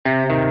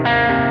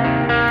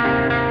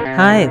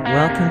Hi,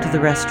 welcome to the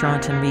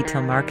Restaurant and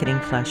Retail Marketing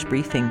Flash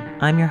Briefing.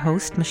 I'm your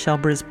host, Michelle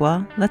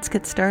Brisbois. Let's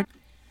get started.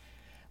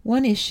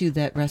 One issue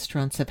that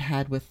restaurants have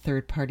had with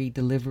third-party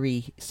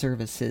delivery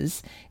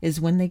services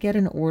is when they get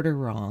an order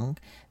wrong,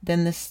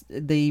 then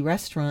the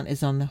restaurant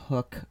is on the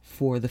hook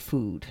for the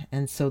food,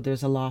 and so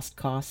there's a lost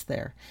cost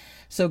there.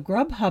 So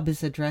Grubhub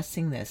is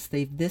addressing this.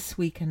 They've this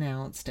week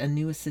announced a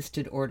new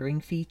assisted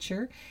ordering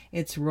feature.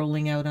 It's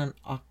rolling out on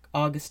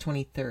August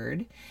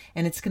 23rd,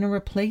 and it's going to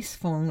replace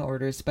phone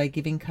orders by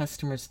giving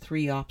customers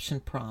 3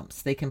 option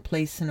prompts. They can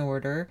place an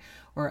order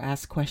or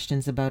ask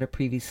questions about a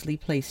previously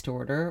placed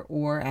order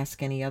or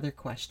ask any other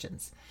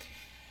questions.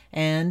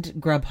 And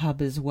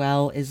Grubhub as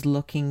well is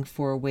looking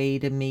for a way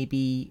to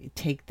maybe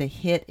take the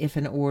hit if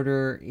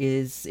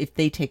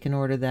they take an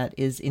order that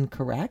is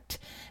incorrect,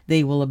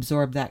 they will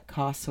absorb that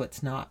cost so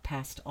it's not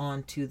passed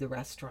on to the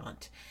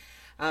restaurant.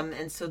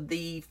 And so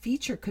the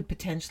feature could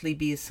potentially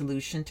be a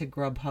solution to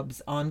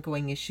Grubhub's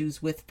ongoing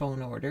issues with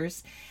phone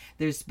orders.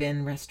 There's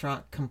been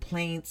restaurant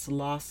complaints,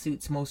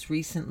 lawsuits. Most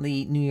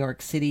recently, New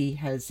York City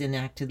has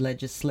enacted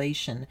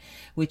legislation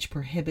which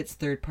prohibits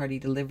third-party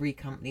delivery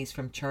companies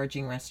from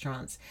charging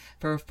restaurants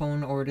for a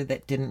phone order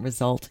that didn't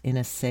result in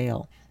a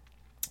sale.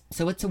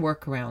 So it's a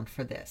workaround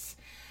for this.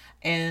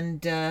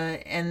 And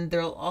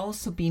there'll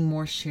also be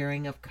more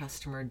sharing of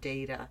customer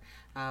data,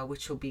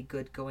 which will be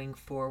good going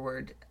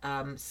forward.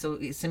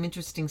 So some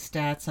interesting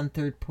stats on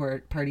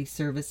third-party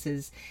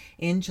services.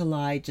 In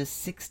July,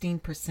 just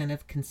 16%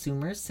 of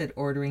consumers said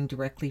ordering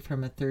directly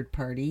from a third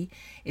party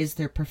is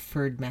their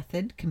preferred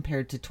method,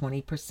 compared to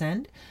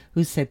 20%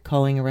 who said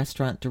calling a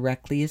restaurant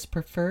directly is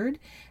preferred,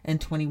 and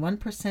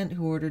 21%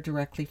 who order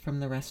directly from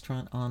the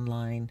restaurant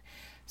online.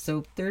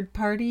 So third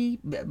party,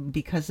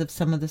 because of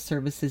some of the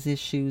services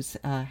issues,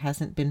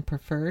 hasn't been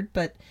preferred,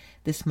 but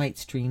this might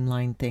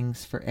streamline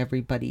things for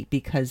everybody,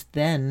 because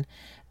then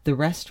the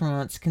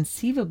restaurants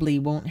conceivably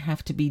won't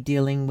have to be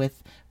dealing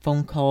with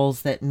phone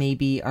calls that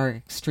maybe are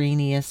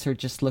extraneous or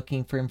just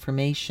looking for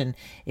information.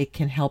 It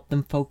can help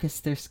them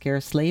focus their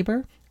scarce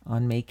labor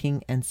on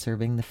making and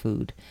serving the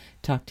food.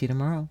 Talk to you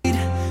tomorrow.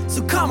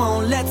 So come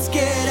on, let's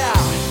get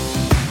out.